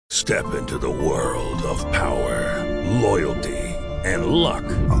Step into the world of power, loyalty, and luck.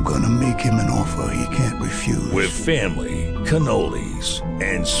 I'm gonna make him an offer he can't refuse. With family, cannolis,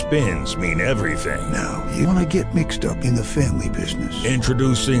 and spins mean everything. Now, you wanna get mixed up in the family business.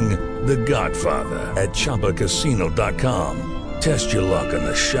 Introducing The Godfather at ChumbaCasino.com. Test your luck in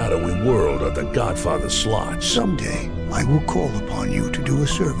the shadowy world of The Godfather slot. Someday, I will call upon you to do a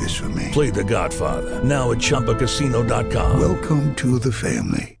service for me. Play The Godfather now at ChumbaCasino.com. Welcome to the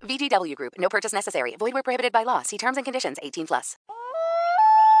family. VGW Group. No purchase necessary. Void where prohibited by law. See terms and conditions. 18+.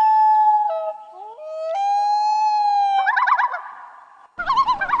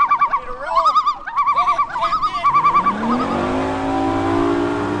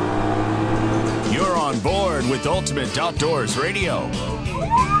 You're on board with Ultimate Outdoors Radio.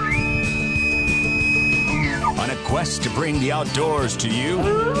 On a quest to bring the outdoors to you.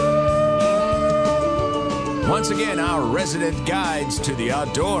 Once again, our resident guides to the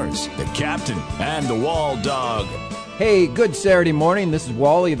outdoors, the captain and the wall dog. Hey, good Saturday morning. This is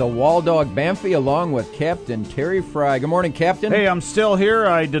Wally, the wall dog Bamfy, along with Captain Terry Fry. Good morning, Captain. Hey, I'm still here.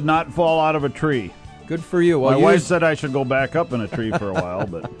 I did not fall out of a tree. Good for you. Well, My wife said I should go back up in a tree for a while,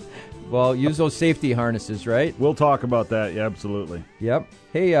 but... Well, use those safety harnesses, right? We'll talk about that, yeah, absolutely. Yep.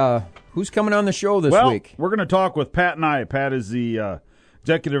 Hey, who's coming on the show this week? We're going to talk with Pat Nye. Pat is the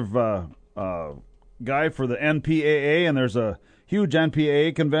executive guy for the NPAA, and there's a huge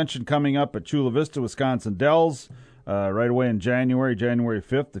NPAA convention coming up at Chula Vista, Wisconsin Dells, right away in January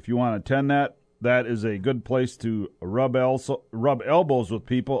 5th. If you want to attend that, that is a good place to rub elbows with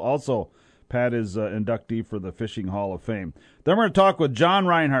people. Also, Pat is inductee for the Fishing Hall of Fame. Then we're going to talk with John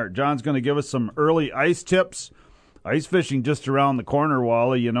Reinhardt. John's going to give us some early ice tips. Ice fishing just around the corner,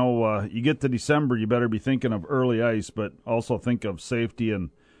 Wally. You know, you get to December, you better be thinking of early ice, but also think of safety and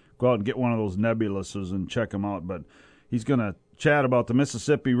go out and get one of those nebuluses and check them out. But he's going to chat about the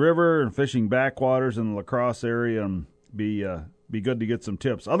Mississippi River and fishing backwaters in the La Crosse area and be good to get some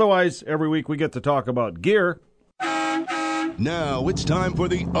tips. Otherwise, every week we get to talk about gear. Now it's time for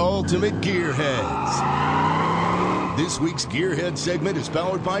the Ultimate Gearheads. This week's Gearhead segment is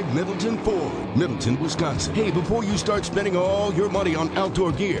powered by Middleton Ford, Middleton, Wisconsin. Hey, before you start spending all your money on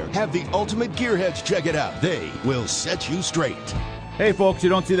outdoor gear, have the Ultimate Gearheads check it out. They will set you straight. Hey, folks, you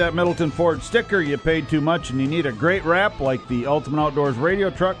don't see that Middleton Ford sticker, you paid too much, and you need a great wrap like the Ultimate Outdoors radio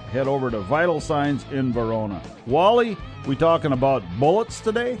truck, head over to Vital Signs in Verona. Wally, we talking about bullets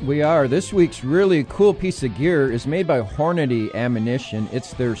today? We are. This week's really cool piece of gear is made by Hornady Ammunition.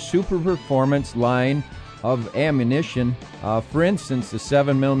 It's their super performance line of ammunition. For instance, the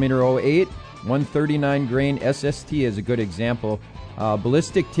 7mm 08, 139 grain SST is a good example.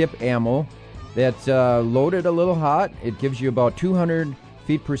 Ballistic tip ammo that's loaded a little hot. It gives you about 200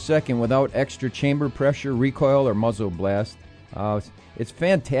 feet per second without extra chamber pressure, recoil, or muzzle blast. It's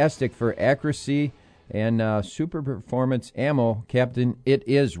fantastic for accuracy and super performance ammo, Captain. It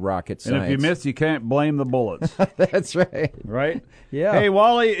is rocket science. And if you miss, you can't blame the bullets. That's right. Right? Yeah. Hey,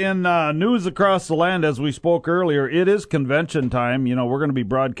 Wally, in news across the land, as we spoke earlier, it is convention time. You know, we're going to be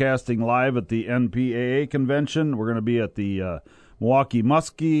broadcasting live at the NPAA convention. We're going to be at the Milwaukee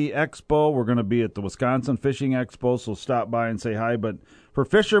Muskie Expo. We're going to be at the Wisconsin Fishing Expo, so stop by and say hi. But for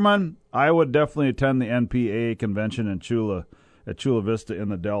fishermen, I would definitely attend the NPAA convention in Chula Vista in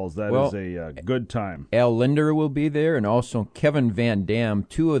the Dells. That is a good time. Al Linder will be there, and also Kevin Van Dam,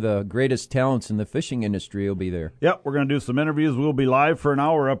 two of the greatest talents in the fishing industry, will be there. Yep, we're going to do some interviews. We'll be live for an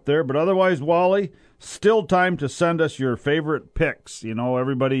hour up there. But otherwise, Wally, still time to send us your favorite picks. You know,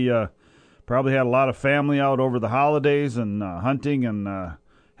 everybody probably had a lot of family out over the holidays and hunting and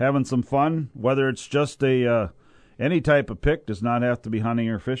having some fun. Whether it's just any type of pick, does not have to be hunting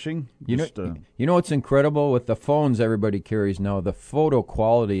or fishing. You know what's incredible with the phones everybody carries now? The photo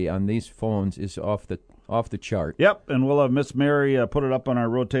quality on these phones is off the chart. Yep, and we'll have Miss Mary put it up on our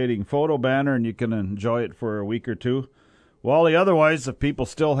rotating photo banner, and you can enjoy it for a week or two. Wally, otherwise, if people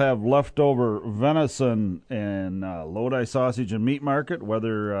still have leftover venison and Lodi sausage and meat market,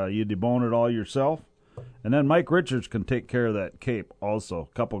 whether you debone it all yourself, and then Mike Richards can take care of that Cape also.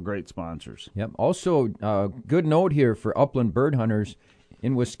 A couple great sponsors. Yep. Also, good note here for upland bird hunters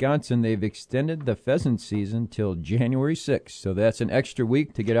in Wisconsin. They've extended the pheasant season till January 6th. So that's an extra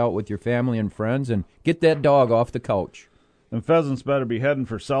week to get out with your family and friends and get that dog off the couch. And pheasants better be heading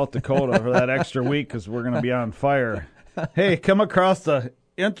for South Dakota for that extra week because we're going to be on fire. Hey, come across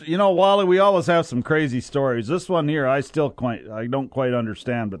Wally, we always have some crazy stories. This one here, I don't quite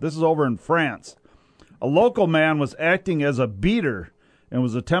understand, but this is over in France. A local man was acting as a beater and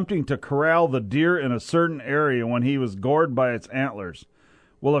was attempting to corral the deer in a certain area when he was gored by its antlers.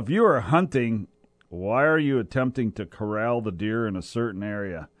 Well, if you are hunting, why are you attempting to corral the deer in a certain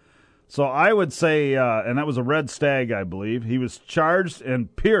area? So I would say, and that was a red stag, I believe. He was charged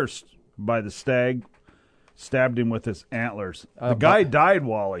and pierced by the stag, stabbed him with his antlers. The guy died,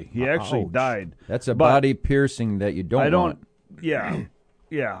 Wally. He actually died. That's a body piercing that you don't want. Yeah.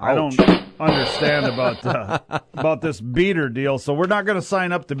 I don't understand about this beater deal, so we're not going to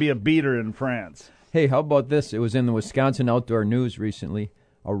sign up to be a beater in France. Hey, how about this? It was in the Wisconsin Outdoor News recently.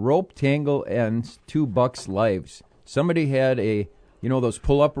 A rope tangle ends 2 bucks' lives. Somebody had those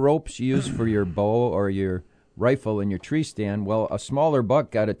pull-up ropes you use for your bow or your rifle in your tree stand. Well, a smaller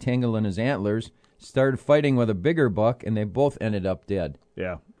buck got a tangle in his antlers, started fighting with a bigger buck, and they both ended up dead.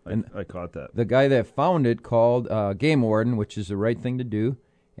 Yeah, I caught that. The guy that found it called game warden, which is the right thing to do,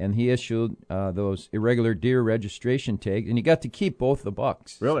 and he issued those irregular deer registration tags, and he got to keep both the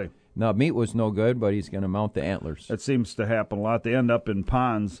bucks. Really? Now, meat was no good, but he's going to mount the antlers. That seems to happen a lot. They end up in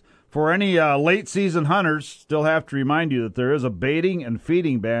ponds. For any late-season hunters, still have to remind you that there is a baiting and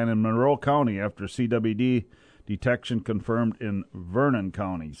feeding ban in Monroe County after CWD detection confirmed in Vernon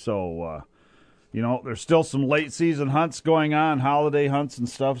County. So, there's still some late-season hunts going on, holiday hunts and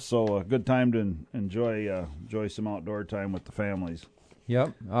stuff, so a good time to enjoy some outdoor time with the families.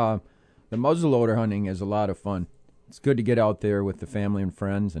 Yep. The muzzleloader hunting is a lot of fun. It's good to get out there with the family and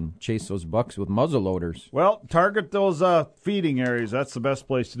friends and chase those bucks with muzzleloaders. Well, target those feeding areas. That's the best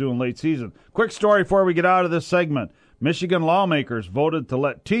place to do in late season. Quick story before we get out of this segment. Michigan lawmakers voted to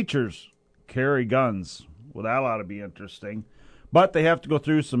let teachers carry guns. Well, that ought to be interesting. But they have to go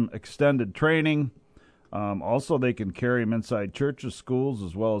through some extended training. Also, they can carry them inside churches, schools,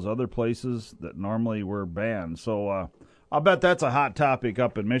 as well as other places that normally were banned. So I'll bet that's a hot topic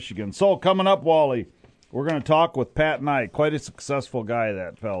up in Michigan. So coming up, Wally, we're going to talk with Pat Knight. Quite a successful guy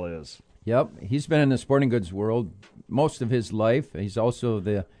that fella is. Yep. He's been in the sporting goods world most of his life. He's also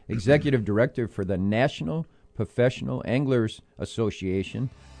the executive director for the National Professional Anglers Association,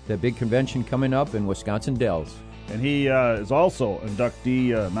 the big convention coming up in Wisconsin Dells. And he is also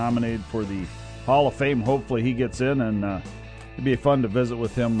inductee nominated for the Hall of Fame. Hopefully he gets in, and it'd be fun to visit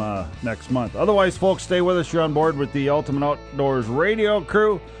with him next month. Otherwise, folks, stay with us. You're on board with the Ultimate Outdoors radio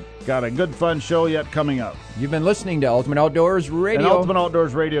crew. Got a good, fun show yet coming up. You've been listening to Ultimate Outdoors Radio. And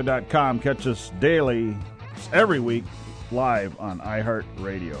UltimateOutdoorsRadio.com. Catch us daily, every week, live on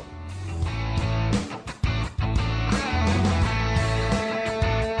iHeartRadio.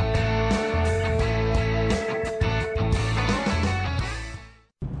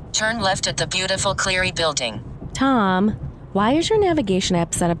 Turn left at the beautiful Cleary Building. Tom, why is your navigation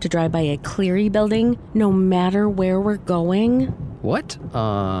app set up to drive by a Cleary Building no matter where we're going? What?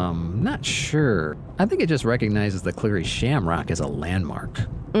 Not sure. I think it just recognizes the Cleary Shamrock as a landmark.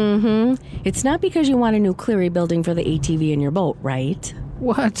 It's not because you want a new Cleary Building for the ATV in your boat, right?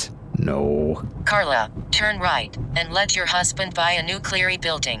 What? No. Carla, turn right and let your husband buy a new Cleary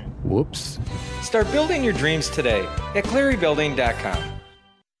Building. Whoops. Start building your dreams today at clearybuilding.com.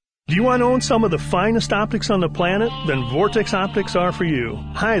 Do you want to own some of the finest optics on the planet? Then Vortex Optics are for you.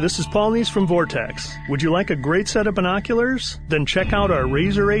 Hi, this is Paul Neese from Vortex. Would you like a great set of binoculars? Then check out our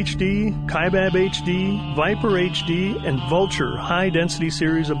Razor HD, Kaibab HD, Viper HD, and Vulture high-density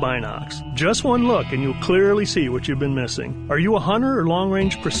series of binocs. Just one look and you'll clearly see what you've been missing. Are you a hunter or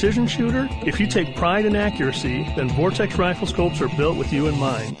long-range precision shooter? If you take pride in accuracy, then Vortex rifle scopes are built with you in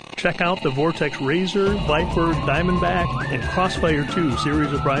mind. Check out the Vortex Razor, Viper, Diamondback, and Crossfire 2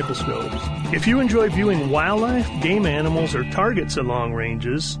 series of rifle scopes. If you enjoy viewing wildlife, game animals, or targets at long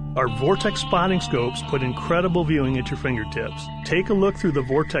ranges, our Vortex spotting scopes put incredible viewing at your fingertips. Take a look through the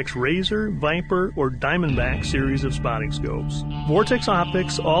Vortex Razor, Viper, or Diamondback series of spotting scopes. Vortex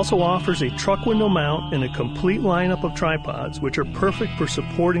Optics also offers a truck window mount and a complete lineup of tripods, which are perfect for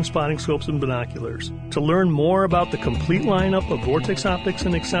supporting spotting scopes and binoculars. To learn more about the complete lineup of Vortex Optics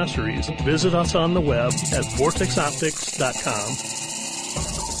and accessories, visit us on the web at vortexoptics.com.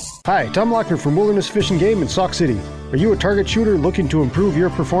 Hi, Tom Lochner from Wilderness Fish and Game in Sauk City. Are you a target shooter looking to improve your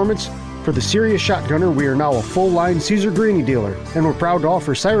performance? For the serious shotgunner, we are now a full-line Caesar Greeny dealer, and we're proud to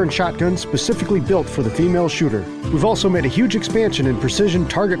offer Siren shotguns specifically built for the female shooter. We've also made a huge expansion in precision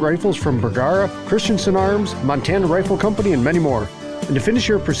target rifles from Bergara, Christensen Arms, Montana Rifle Company, and many more. And to finish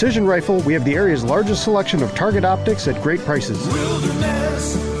your precision rifle, we have the area's largest selection of target optics at great prices.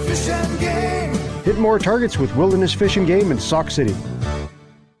 Wilderness Fish and Game. Hit more targets with Wilderness Fish and Game in Sauk City.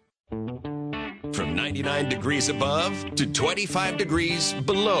 From 99 degrees above to 25 degrees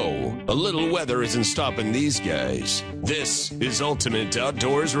below, a little weather isn't stopping these guys. This is Ultimate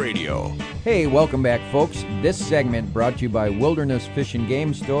Outdoors Radio. Hey, welcome back, folks. This segment brought to you by Wilderness Fish and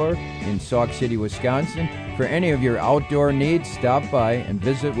Game Store in Sauk City, Wisconsin. For any of your outdoor needs, stop by and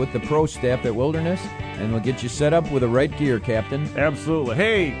visit with the pro staff at Wilderness, and we'll get you set up with the right gear, Captain. Absolutely.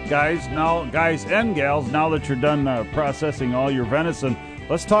 Hey, guys and gals, now that you're done processing all your venison,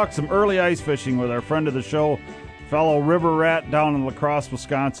 let's talk some early ice fishing with our friend of the show, fellow river rat down in La Crosse,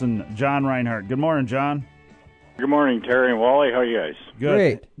 Wisconsin, John Reinhardt. Good morning, John. Good morning, Terry and Wally. How are you guys? Good.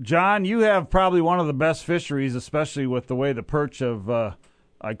 Great. John, you have probably one of the best fisheries, especially with the way the perch have,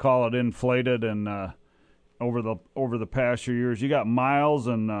 I call it, inflated and over the past few years. You got miles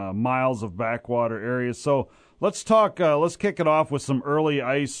and miles of backwater areas. So let's talk. Let's kick it off with some early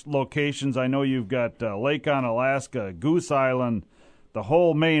ice locations. I know you've got Lake on Alaska, Goose Island, the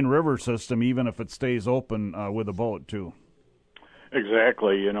whole main river system, even if it stays open with a boat too.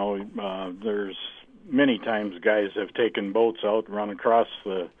 Exactly. There's many times guys have taken boats out, run across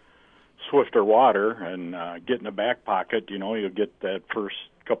the swifter water, and get in the back pocket. You'll get that first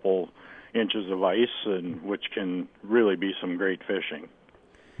couple inches of ice, and which can really be some great fishing.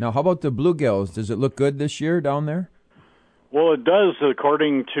 Now, how about the bluegills? Does it look good this year down there? Well, it does,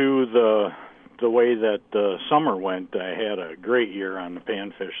 according to the way that the summer went. I had a great year on the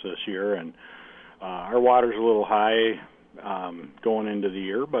panfish this year, and our water's a little high going into the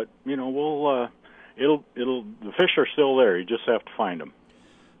year, but the fish are still there. You just have to find them.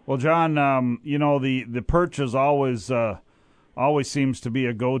 Well, John, the perch is always seems to be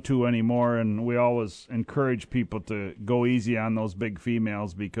a go-to anymore, and we always encourage people to go easy on those big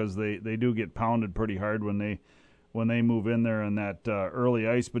females because they do get pounded pretty hard when they move in there in that early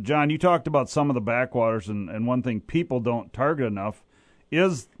ice. But, John, you talked about some of the backwaters, and one thing people don't target enough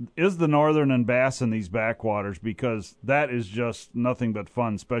is the northern and bass in these backwaters, because that is just nothing but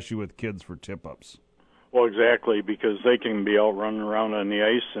fun, especially with kids for tip-ups. Well, exactly, because they can be out running around on the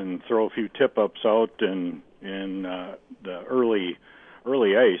ice and throw a few tip-ups out in the early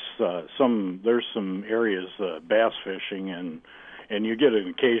ice. There's some areas bass fishing, and you get an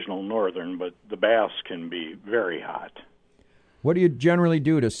occasional northern, but the bass can be very hot. What do you generally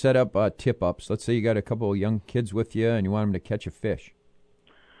do to set up tip-ups? Let's say you got a couple of young kids with you and you want them to catch a fish.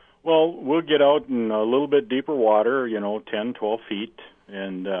 Well, we'll get out in a little bit deeper water, 10, 12 feet,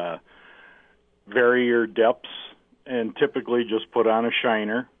 and vary your depths, and typically just put on a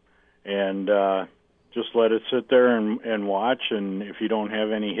shiner and just let it sit there and watch. And if you don't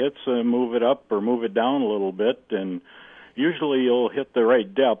have any hits, move it up or move it down a little bit, and usually you'll hit the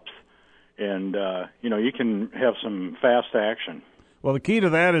right depth, and you can have some fast action. Well, the key to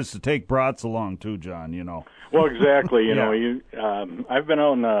that is to take brats along too, John. Well, exactly. Yeah. I've been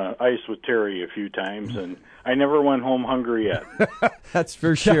out on the ice with Terry a few times, and I never went home hungry yet. That's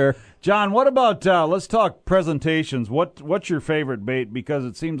for sure. John, what about let's talk presentations. What's your favorite bait? Because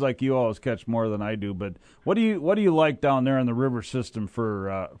it seems like you always catch more than I do. But what do you like down there in the river system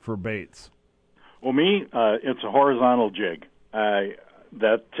for baits? Well, me, it's a horizontal jig.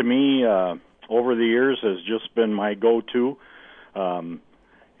 That to me, over the years, has just been my go-to.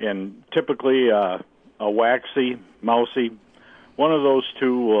 And typically a waxy, mousy, one of those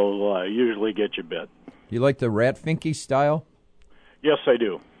two will usually get you bit. You like the rat finky style? Yes, I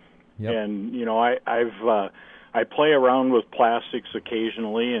do. Yep. And I play around with plastics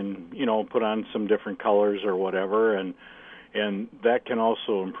occasionally, and put on some different colors or whatever, and that can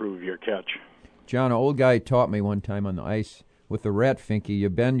also improve your catch. John, an old guy taught me one time on the ice with the rat finky. You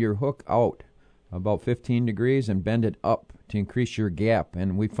bend your hook out about 15 degrees and bend it up to increase your gap,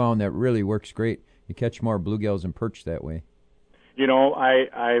 and we found that really works great. You catch more bluegills and perch that way.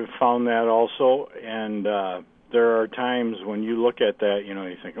 I've found that also, and there are times when you look at that,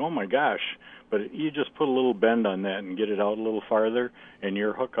 you think, oh my gosh, but you just put a little bend on that and get it out a little farther, and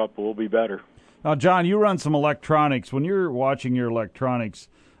your hookup will be better. Now, John, you run some electronics. When you're watching your electronics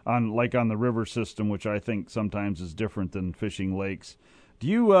on the river system, which I think sometimes is different than fishing lakes, do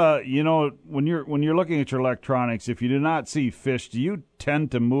you, when you're looking at your electronics, if you do not see fish, do you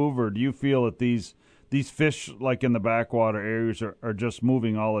tend to move, or do you feel that these fish, like in the backwater areas, are just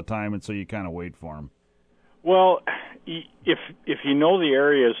moving all the time, and so you kind of wait for them? Well, if you know the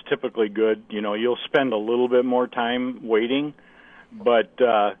area is typically good, you'll spend a little bit more time waiting, but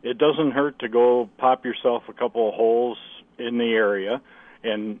it doesn't hurt to go pop yourself a couple of holes in the area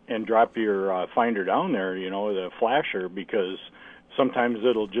and drop your finder down there, the flasher, because sometimes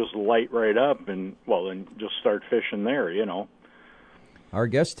it'll just light right up and just start fishing there, Our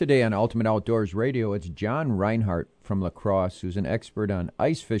guest today on Ultimate Outdoors Radio, it's John Reinhardt from La Crosse, who's an expert on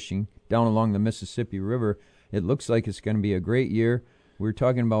ice fishing down along the Mississippi River. It looks like it's going to be a great year. We're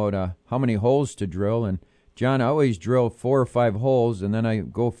talking about how many holes to drill, and John, I always drill 4 or 5 holes, and then I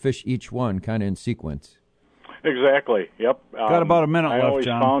go fish each one kind of in sequence. Exactly. Yep. Got about a minute left, I always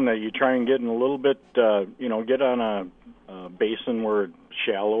John. found that you try and get in a little bit, get on a basin where it's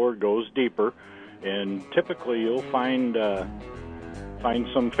shallower, goes deeper, and typically you'll find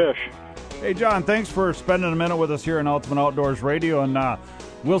some fish. Hey, John, thanks for spending a minute with us here on Ultimate Outdoors Radio, and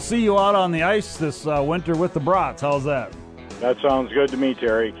we'll see you out on the ice this winter with the brats. How's that? That sounds good to me,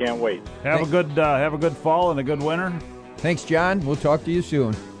 Terry. Can't wait. Have a good fall and a good winter. Thanks, John. We'll talk to you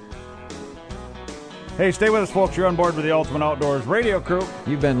soon. Hey, stay with us, folks. You're on board with the Ultimate Outdoors Radio crew.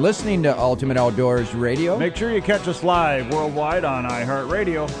 You've been listening to Ultimate Outdoors Radio. Make sure you catch us live worldwide on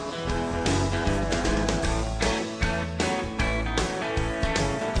iHeartRadio.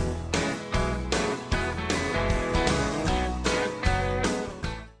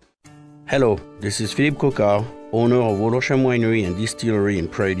 Hello, this is Philippe Cocard, owner of Watersham Winery and Distillery in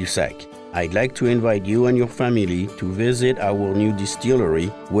Prairie du Sac. I'd like to invite you and your family to visit our new distillery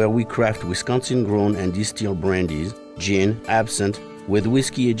where we craft Wisconsin-grown and distilled brandies, gin, absinthe, with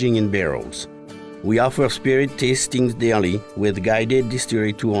whiskey aging in barrels. We offer spirit tastings daily with guided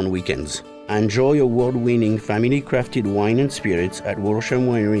distillery tour on weekends. Enjoy award-winning family-crafted wine and spirits at Watersham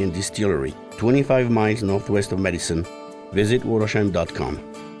Winery and Distillery, 25 miles northwest of Madison. Visit watersham.com.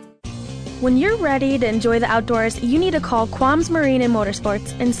 When you're ready to enjoy the outdoors, you need to call Quam's Marine and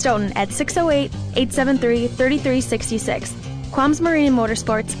Motorsports in Stoughton at 608-873-3366. Quam's Marine and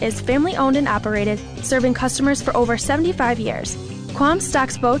Motorsports is family-owned and operated, serving customers for over 75 years. Quam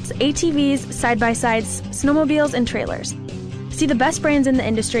stocks boats, ATVs, side-by-sides, snowmobiles, and trailers. See the best brands in the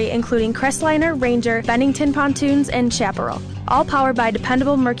industry, including Crestliner, Ranger, Bennington Pontoons, and Chaparral. All powered by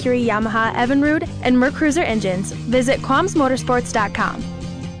dependable Mercury, Yamaha, Evinrude, and Mercruiser engines. Visit quamsmotorsports.com.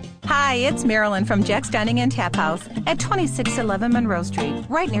 Hi, it's Marilyn from Jack's Dining and Tap House at 2611 Monroe Street,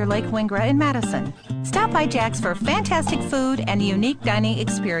 right near Lake Wingra in Madison. Stop by Jack's for fantastic food and a unique dining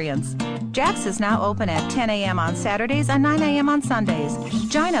experience. Jack's is now open at 10 a.m. on Saturdays and 9 a.m. on Sundays.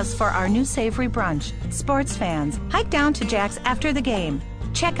 Join us for our new savory brunch. Sports fans, hike down to Jack's after the game.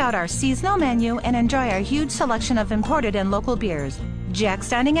 Check out our seasonal menu and enjoy our huge selection of imported and local beers. Jack's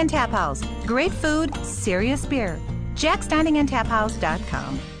Dining and Tap House. Great food, serious beer.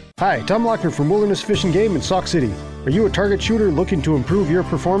 JacksDiningandTapHouse.com. Hi, Tom Lochner from Wilderness Fish and Game in Sauk City. Are you a target shooter looking to improve your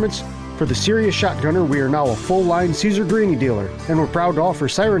performance? For the serious shotgunner, we are now a full-line Caesar Greeny dealer, and we're proud to offer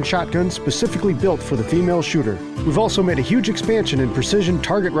Siren shotguns specifically built for the female shooter. We've also made a huge expansion in precision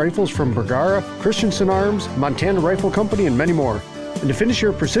target rifles from Bergara, Christensen Arms, Montana Rifle Company, and many more. And to finish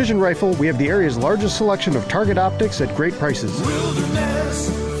your precision rifle, we have the area's largest selection of target optics at great prices. Wilderness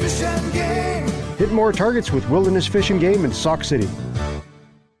Fish and Game. Hit more targets with Wilderness Fish and Game in Sauk City.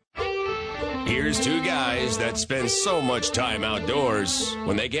 Here's two guys that spend so much time outdoors.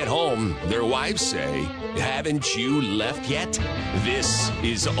 When they get home, their wives say, "Haven't you left yet?" This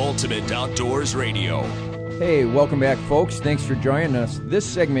is Ultimate Outdoors Radio. Hey, welcome back, folks. Thanks for joining us. This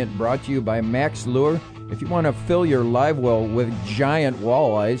segment brought to you by Max Lure. If you want to fill your live well with giant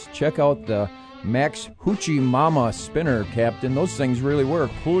walleyes, check out the Max Hoochie Mama spinner, Captain. Those things really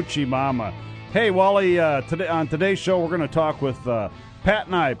work. Hoochie Mama. Hey, Wally, today on today's show, we're going to talk with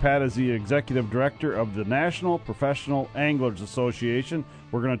Pat Nye. Pat is the executive director of the National Professional Anglers Association.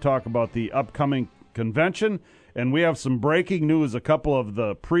 We're going to talk about the upcoming convention, and we have some breaking news. A couple of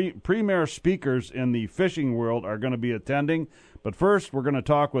the premier speakers in the fishing world are going to be attending. But first, we're going to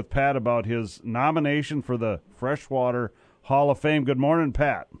talk with Pat about his nomination for the Freshwater Hall of Fame. Good morning,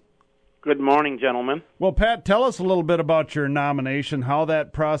 Pat. Good morning, gentlemen. Well, Pat, tell us a little bit about your nomination, how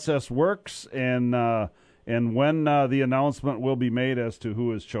that process works, and when the announcement will be made as to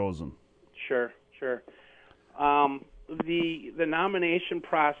who is chosen. Sure. The nomination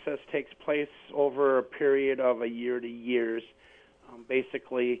process takes place over a period of a year to years.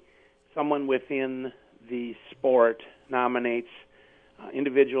 Basically, someone within the sport nominates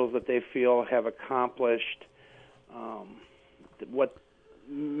individuals that they feel have accomplished what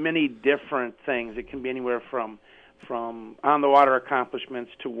many different things. It can be anywhere from on the water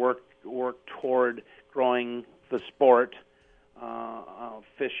accomplishments to work toward growing the sport of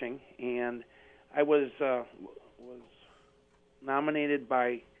fishing. And I was nominated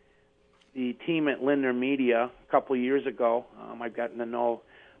by the team at Lindner Media a couple of years ago. I've gotten to know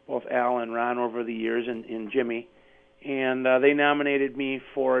both Al and Ron over the years, and Jimmy, and they nominated me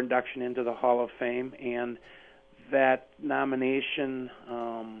for induction into the Hall of Fame. And that nomination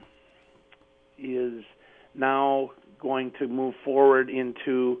is now going to move forward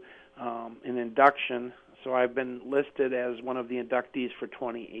into an induction. So I've been listed as one of the inductees for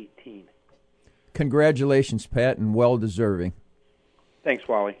 2018. Congratulations, Pat, and well-deserving. Thanks,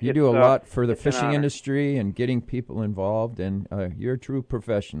 Wally. You do a lot for the fishing industry and getting people involved, and you're a true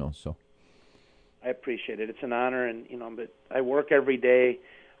professional. So I appreciate it. It's an honor, and but I work every day,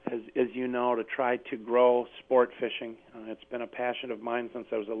 as you know, to try to grow sport fishing. It's been a passion of mine since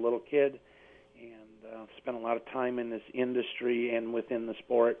I was a little kid, and spent a lot of time in this industry and within the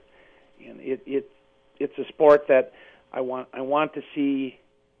sport. And it's a sport that I want to see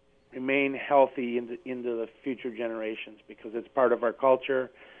remain healthy into the future generations, because it's part of our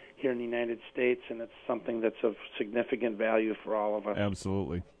culture here in the United States, and it's something that's of significant value for all of us.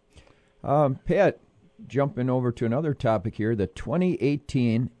 Absolutely. Pat, jumping over to another topic here, the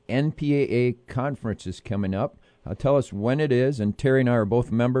 2018 NPAA conference is coming up. Tell us when it is, and Terry and I are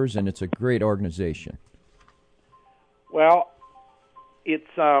both members, and it's a great organization. Well,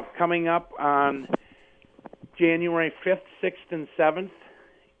 it's coming up on January 5th, 6th, and 7th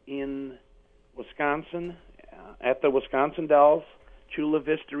in Wisconsin, at the Wisconsin Dells, Chula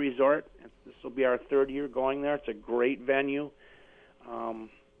Vista Resort. This will be our third year going there. It's a great venue.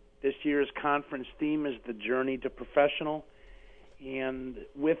 This year's conference theme is the Journey to Professional. And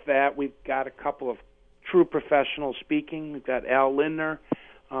with that, we've got a couple of true professionals speaking. We've got Al Lindner,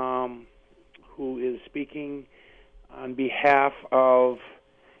 who is speaking on behalf of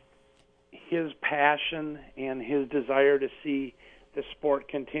his passion and his desire to see the sport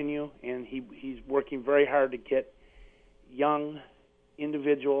continue. And he's working very hard to get young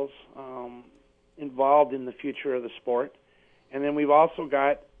individuals involved in the future of the sport. And then we've also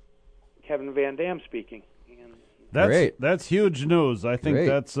got Kevin Van Dam speaking. And that's huge news. I think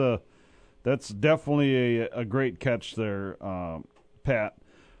Great. that's definitely a great catch there, Pat.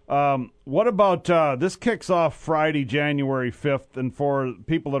 What about this kicks off Friday, January 5th, and for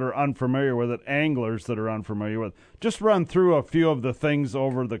people that are unfamiliar with it, anglers that are unfamiliar with it, just run through a few of the things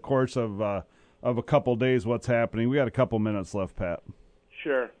over the course of a couple days, what's happening. We got a couple minutes left, Pat.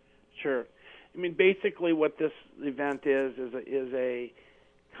 Sure. I mean, basically what this event is a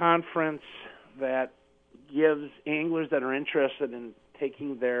conference that gives anglers that are interested in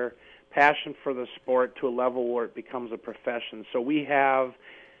taking their passion for the sport to a level where it becomes a profession. So we have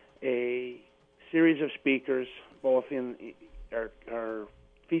a series of speakers, both in our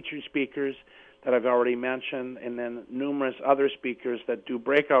featured speakers that I've already mentioned, and then numerous other speakers that do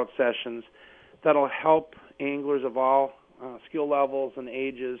breakout sessions that'll help anglers of all skill levels and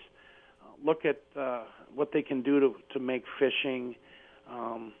ages look at what they can do to make fishing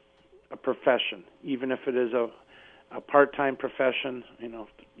a profession, even if it is a part-time profession.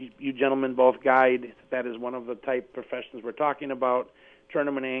 You gentlemen both guide. That is one of the type professions we're talking about.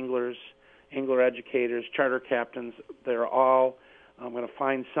 Tournament anglers, angler educators, charter captains, they're all going to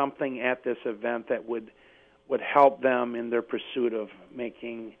find something at this event that would help them in their pursuit of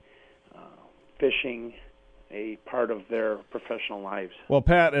making fishing a part of their professional lives. Well,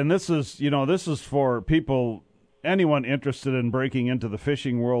 Pat, and this is for people, anyone interested in breaking into the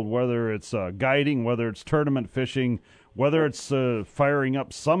fishing world, whether it's guiding, whether it's tournament fishing, whether it's firing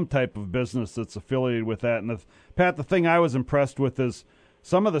up some type of business that's affiliated with that. And Pat, the thing I was impressed with is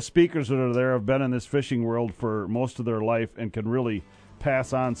some of the speakers that are there have been in this fishing world for most of their life and can really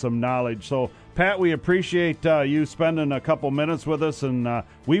pass on some knowledge. So, Pat, we appreciate you spending a couple minutes with us, and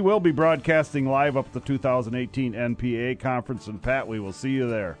we will be broadcasting live up at the 2018 NPAA conference. And, Pat, we will see you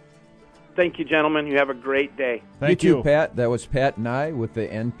there. Thank you, gentlemen. You have a great day. Thank you. Pat. That was Pat and I with the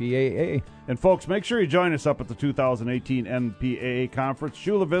NPAA. And, folks, make sure you join us up at the 2018 NPAA conference.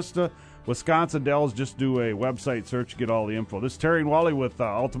 Chula Vista, Wisconsin Dells. Just do a website search, get all the info. This is Terry and Wally with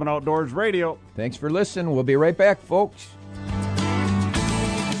Ultimate Outdoors Radio. Thanks for listening. We'll be right back, folks.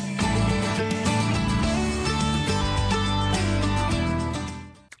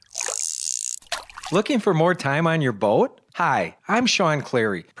 Looking for more time on your boat? Hi, I'm Sean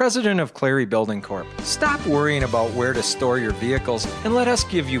Clary, president of Clary Building Corp. Stop worrying about where to store your vehicles and let us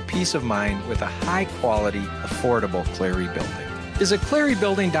give you peace of mind with a high-quality, affordable Clary building. Visit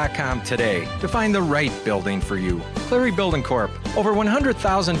ClaryBuilding.com today to find the right building for you. Clary Building Corp. Over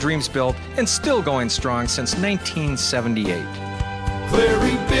 100,000 dreams built and still going strong since 1978.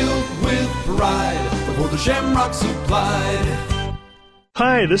 Clary built with pride before the shamrock supplied.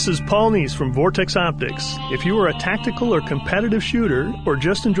 Hi, this is Paul Neese from Vortex Optics. If you are a tactical or competitive shooter or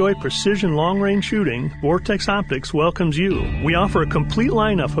just enjoy precision long-range shooting, Vortex Optics welcomes you. We offer a complete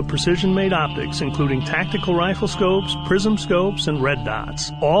lineup of precision-made optics, including tactical rifle scopes, prism scopes, and red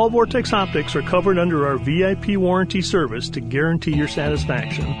dots. All Vortex Optics are covered under our VIP warranty service to guarantee your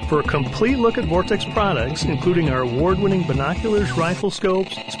satisfaction. For a complete look at Vortex products, including our award-winning binoculars, rifle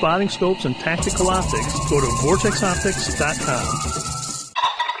scopes, spotting scopes, and tactical optics, go to vortexoptics.com.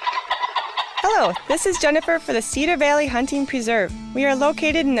 Hello, this is Jennifer for the Cedar Valley Hunting Preserve. We are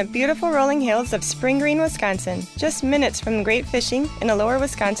located in the beautiful rolling hills of Spring Green, Wisconsin, just minutes from great fishing in the lower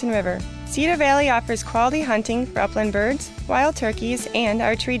Wisconsin River. Cedar Valley offers quality hunting for upland birds, wild turkeys, and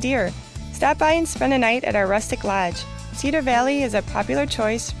archery deer. Stop by and spend a night at our rustic lodge. Cedar Valley is a popular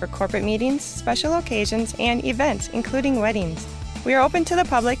choice for corporate meetings, special occasions, and events, including weddings. We are open to the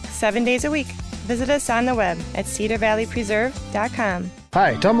public 7 days a week. Visit us on the web at cedarvalleypreserve.com.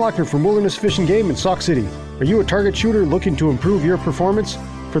 Hi, Tom Lochner from Wilderness Fish and Game in Sauk City. Are you a target shooter looking to improve your performance?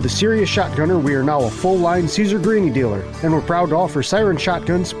 For the Serious Shotgunner, we are now a full-line Caesar Greeny dealer, and we're proud to offer Siren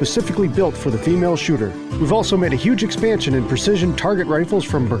shotguns specifically built for the female shooter. We've also made a huge expansion in precision target rifles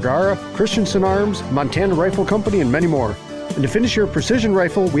from Bergara, Christensen Arms, Montana Rifle Company, and many more. And to finish your precision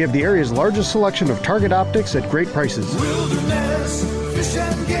rifle, we have the area's largest selection of target optics at great prices. Wilderness Fish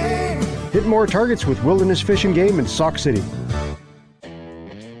and Game. Hit more targets with Wilderness Fish and Game in Sauk City.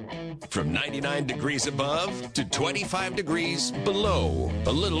 From 99 degrees above to 25 degrees below,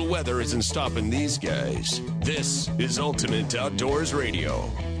 a little weather isn't stopping these guys. This is Ultimate Outdoors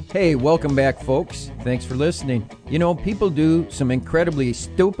Radio. Hey, welcome back, folks. Thanks for listening. You know, people do some incredibly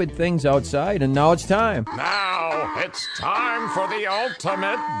stupid things outside, and now it's time. Now it's time for the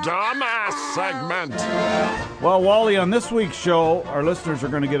Ultimate Dumbass segment. Well, Wally, on this week's show, our listeners are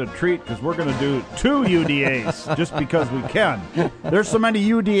going to get a treat because we're going to do 2 UDAs just because we can. There's so many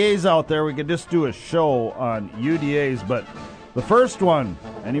UDAs out there, we could just do a show on UDAs. But the first one,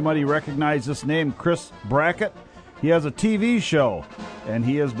 anybody recognize this name, Chris Brackett? He has a TV show, and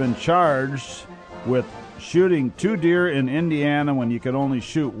he has been charged with shooting 2 deer in Indiana when you could only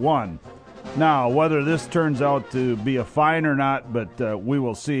shoot 1. Now, whether this turns out to be a fine or not, but we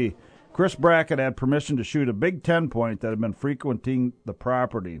will see. Chris Brackett had permission to shoot a big 10-point that had been frequenting the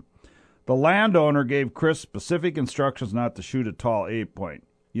property. The landowner gave Chris specific instructions not to shoot a tall 8-point.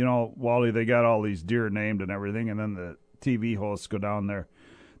 You know, Wally, they got all these deer named and everything, and then the TV hosts go down there.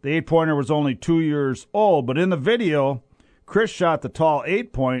 The 8-pointer was only 2 years old, but in the video, Chris shot the tall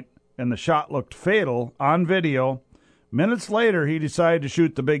 8-point, and the shot looked fatal on video. Minutes later, he decided to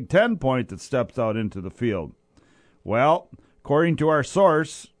shoot the big 10-point that steps out into the field. Well, according to our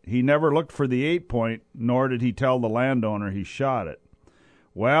source, he never looked for the 8-point, nor did he tell the landowner he shot it.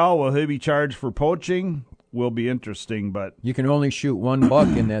 Well, will he be charged for poaching? Will be interesting, but... You can only shoot 1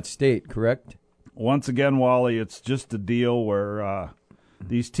 buck in that state, correct? Once again, Wally, it's just a deal where...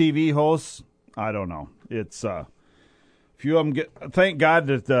 These TV hosts, I don't know. It's a few of them get. Thank God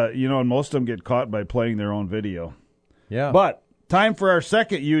that and most of them get caught by playing their own video. Yeah. But time for our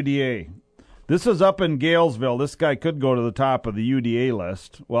second UDA. This is up in Galesville. This guy could go to the top of the UDA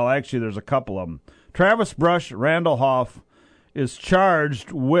list. Well, actually, there's a couple of them. Travis Brush Randall Hoff is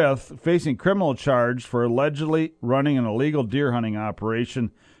charged with facing criminal charge for allegedly running an illegal deer hunting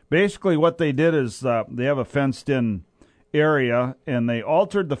operation. Basically, what they did is they have a fenced-in area, and they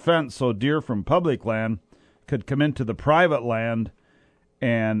altered the fence so deer from public land could come into the private land,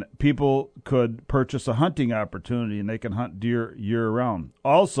 and people could purchase a hunting opportunity, and they can hunt deer year-round.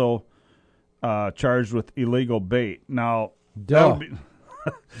 Also, charged with illegal bait. Now,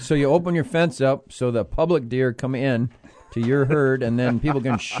 so you open your fence up so the public deer come in to your herd, and then people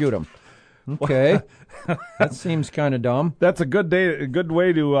can shoot them. Okay, that seems kind of dumb. That's a good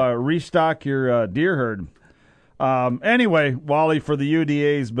way to restock your deer herd. Anyway, Wally, for the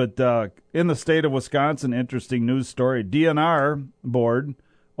UDAs, but in the state of Wisconsin, interesting news story. DNR board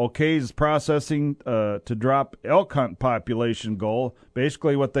okays processing to drop elk hunt population goal.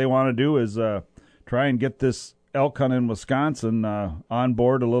 Basically, what they want to do is try and get this elk hunt in Wisconsin on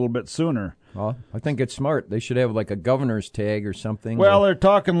board a little bit sooner. Well, I think it's smart. They should have like a governor's tag or something. Well, they're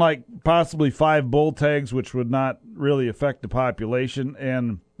talking like possibly 5 bull tags, which would not really affect the population.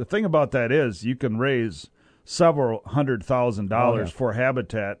 And the thing about that is you can raise several $100,000 for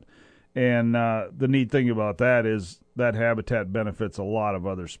habitat, and the neat thing about that is that habitat benefits a lot of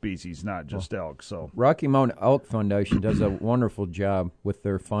other species, not just elk. So Rocky Mountain Elk Foundation does a wonderful job with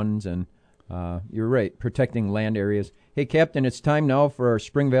their funds, and you're right, protecting land areas. Hey, Captain, it's time now for our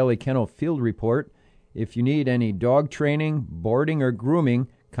Spring Valley Kennel Field Report. If you need any dog training, boarding, or grooming,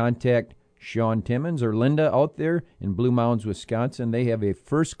 contact Sean Timmons or Linda out there in Blue Mounds, Wisconsin. They have a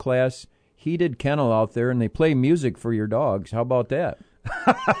first-class heated kennel out there, and they play music for your dogs. How about that?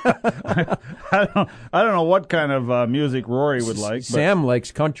 I don't know what kind of music Rory would like. Sam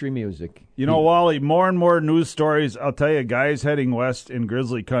likes country music. You know, Wally, more and more news stories. I'll tell you, guys heading west in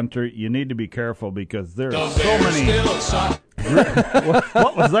grizzly country, you need to be careful because there are so many.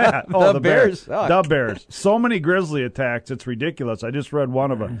 What was that? Oh, the bears. The bears. So many grizzly attacks. It's ridiculous. I just read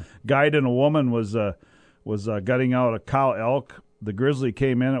one of a guide and a woman was gutting out a cow elk. The grizzly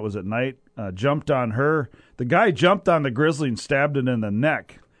came in. It was at night. Jumped on her. The guy jumped on the grizzly and stabbed it in the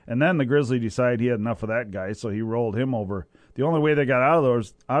neck. And then the grizzly decided he had enough of that guy, so he rolled him over the only way they got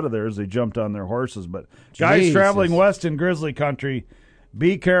out of there is they jumped on their horses. But guys traveling west in grizzly country,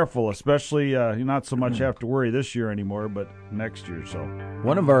 be careful, especially you not so much have to worry this year anymore, but next year. So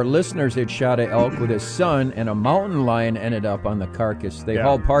one of our listeners had shot an elk with his son, and a mountain lion ended up on the carcass. They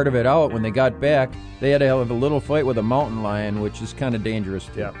hauled part of it out. When they got back, they had to have a little fight with a mountain lion, which is kind of dangerous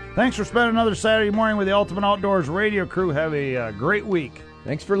too. Yeah. Thanks for spending another Saturday morning with the Ultimate Outdoors radio crew. Have a great week.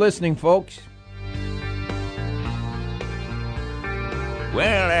 Thanks for listening, folks.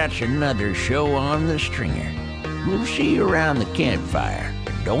 Well, that's another show on the stringer. We'll see you around the campfire.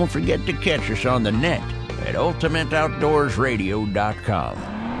 And don't forget to catch us on the net at ultimateoutdoorsradio.com.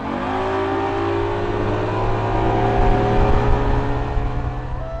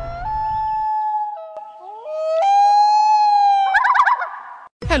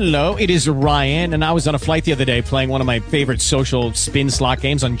 Hello, it is Ryan, and I was on a flight the other day playing one of my favorite social spin slot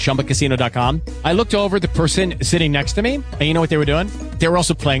games on ChumbaCasino.com. I looked over at the person sitting next to me, and you know what they were doing? They were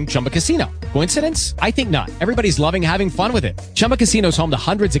also playing Chumba Casino. Coincidence? I think not. Everybody's loving having fun with it. Chumba Casino is home to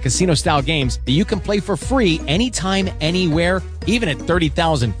hundreds of casino-style games that you can play for free anytime, anywhere, even at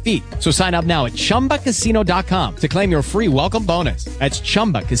 30,000 feet. So sign up now at ChumbaCasino.com to claim your free welcome bonus. That's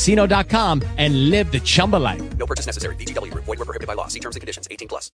ChumbaCasino.com and live the Chumba life. No purchase necessary. VGW. Void where prohibited by law. See terms and conditions. 18+.